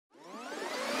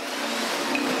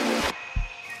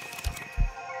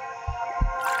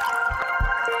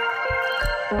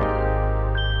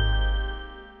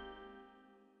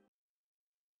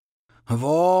Of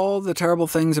all the terrible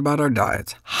things about our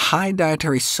diets, high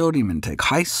dietary sodium intake,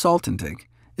 high salt intake,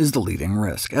 is the leading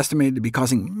risk, estimated to be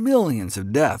causing millions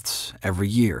of deaths every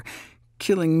year,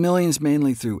 killing millions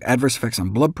mainly through adverse effects on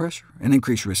blood pressure, an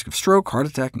increased risk of stroke, heart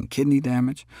attack, and kidney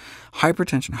damage.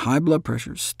 Hypertension, high blood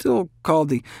pressure, is still called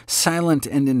the silent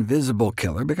and invisible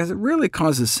killer because it rarely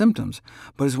causes symptoms,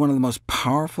 but is one of the most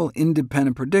powerful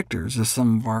independent predictors of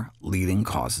some of our leading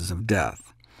causes of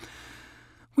death.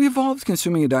 We evolved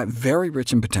consuming a diet very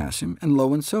rich in potassium and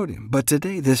low in sodium, but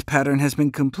today this pattern has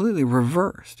been completely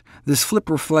reversed. This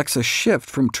flip reflects a shift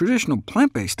from traditional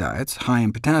plant-based diets, high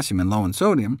in potassium and low in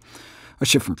sodium, a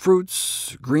shift from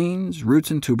fruits, greens, roots,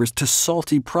 and tubers, to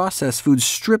salty processed foods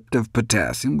stripped of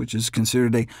potassium, which is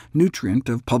considered a nutrient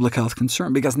of public health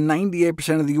concern, because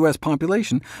 98% of the U.S.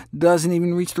 population doesn't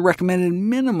even reach the recommended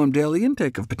minimum daily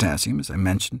intake of potassium, as I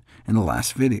mentioned in the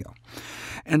last video.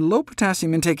 And low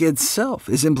potassium intake itself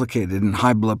is implicated in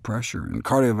high blood pressure and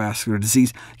cardiovascular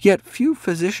disease, yet few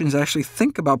physicians actually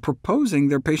think about proposing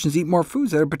their patients eat more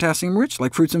foods that are potassium-rich,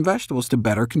 like fruits and vegetables, to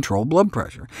better control blood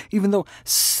pressure, even though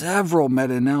several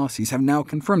meta-analyses have now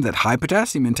confirmed that high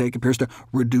potassium intake appears to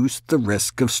reduce the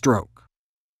risk of stroke.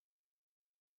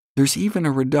 There's even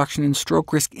a reduction in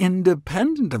stroke risk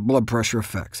independent of blood pressure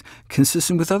effects,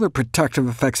 consistent with other protective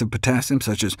effects of potassium,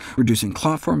 such as reducing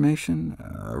clot formation,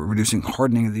 reducing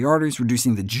hardening of the arteries,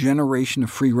 reducing the generation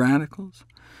of free radicals.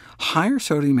 Higher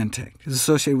sodium intake is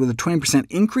associated with a 20%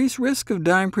 increased risk of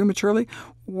dying prematurely,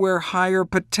 where higher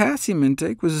potassium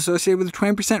intake was associated with a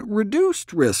 20%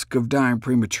 reduced risk of dying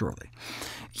prematurely.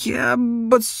 Yeah,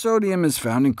 but sodium is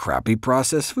found in crappy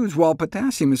processed foods, while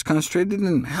potassium is concentrated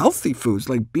in healthy foods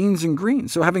like beans and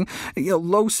greens. So having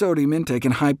low sodium intake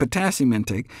and high potassium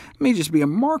intake may just be a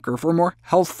marker for a more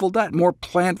healthful diet, more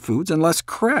plant foods and less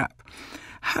crap.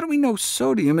 How do we know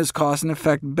sodium is cause and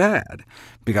effect bad?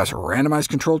 Because randomized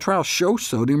controlled trials show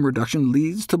sodium reduction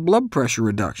leads to blood pressure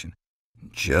reduction.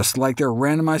 Just like there are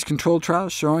randomized controlled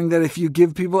trials showing that if you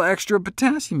give people extra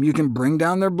potassium, you can bring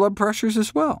down their blood pressures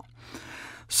as well.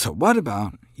 So what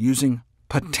about using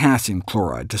potassium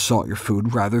chloride to salt your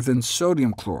food rather than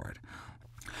sodium chloride?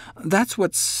 That's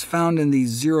what's found in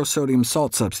these zero-sodium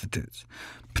salt substitutes.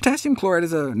 Potassium chloride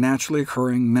is a naturally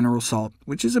occurring mineral salt,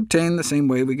 which is obtained the same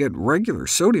way we get regular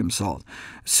sodium salt.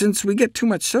 Since we get too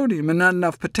much sodium and not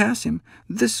enough potassium,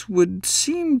 this would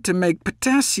seem to make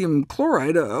potassium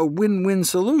chloride a win-win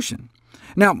solution.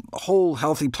 Now, whole,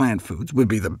 healthy plant foods would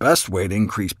be the best way to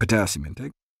increase potassium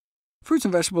intake. Fruits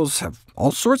and vegetables have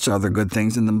all sorts of other good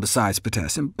things in them besides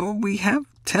potassium, but we have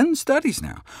 10 studies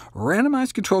now,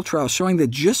 randomized controlled trials showing that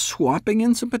just swapping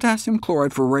in some potassium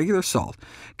chloride for regular salt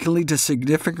can lead to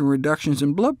significant reductions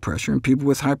in blood pressure in people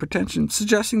with hypertension,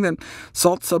 suggesting that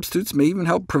salt substitutes may even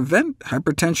help prevent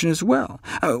hypertension as well.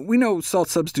 We know salt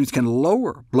substitutes can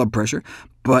lower blood pressure,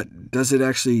 but does it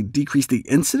actually decrease the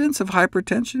incidence of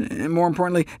hypertension, and more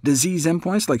importantly, disease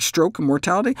endpoints like stroke and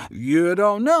mortality? You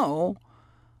don't know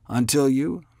until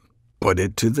you put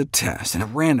it to the test. In a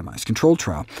randomized controlled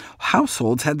trial,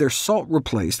 households had their salt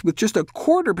replaced with just a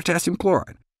quarter potassium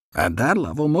chloride. At that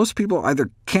level, most people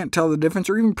either can't tell the difference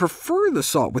or even prefer the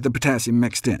salt with the potassium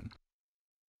mixed in.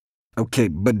 OK,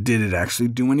 but did it actually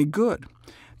do any good?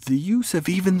 The use of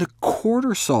even the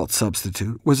quarter salt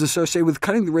substitute was associated with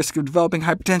cutting the risk of developing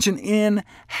hypertension in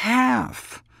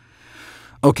half.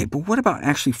 OK, but what about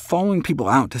actually following people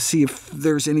out to see if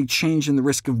there's any change in the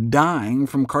risk of dying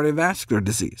from cardiovascular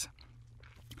disease?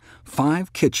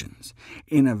 5 kitchens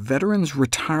in a veterans'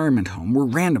 retirement home were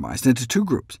randomized into 2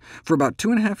 groups for about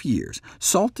 2.5 years,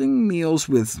 salting meals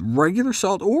with regular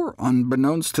salt or,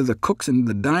 unbeknownst to the cooks and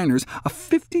the diners, a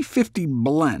 50-50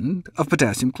 blend of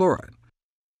potassium chloride.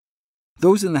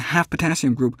 Those in the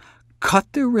half-potassium group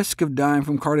cut their risk of dying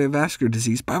from cardiovascular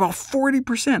disease by about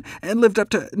 40% and lived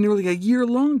up to nearly a year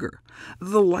longer.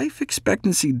 The life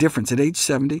expectancy difference at age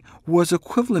 70 was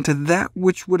equivalent to that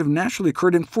which would have naturally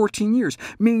occurred in 14 years,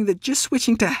 meaning that just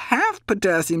switching to half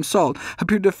potassium salt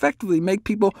appeared to effectively make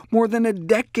people more than a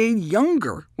decade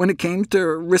younger when it came to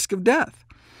risk of death.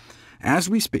 As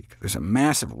we speak, there's a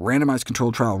massive randomized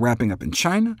controlled trial wrapping up in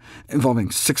China,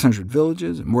 involving 600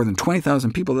 villages and more than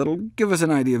 20,000 people that'll give us an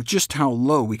idea of just how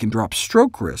low we can drop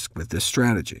stroke risk with this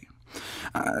strategy.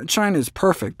 China is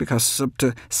perfect because up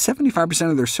to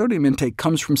 75% of their sodium intake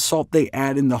comes from salt they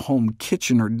add in the home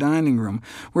kitchen or dining room,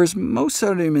 whereas most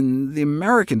sodium in the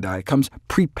American diet comes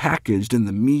prepackaged in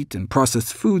the meat and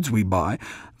processed foods we buy,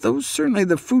 though certainly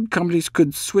the food companies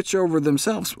could switch over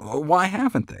themselves. Why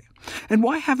haven't they? And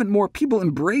why haven't more people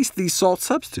embraced these salt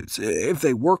substitutes, if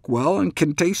they work well and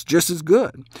can taste just as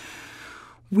good?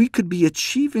 we could be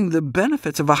achieving the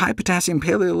benefits of a high-potassium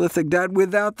Paleolithic diet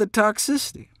without the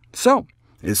toxicity. So,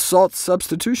 is salt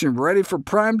substitution ready for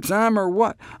prime time or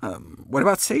what? What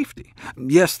about safety?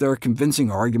 Yes, there are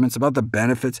convincing arguments about the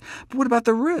benefits, but what about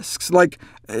the risks? Like,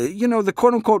 the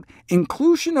quote-unquote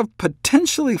inclusion of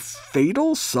potentially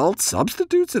fatal salt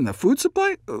substitutes in the food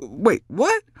supply? Wait,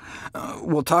 what?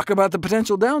 We'll talk about the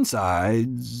potential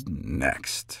downsides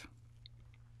next.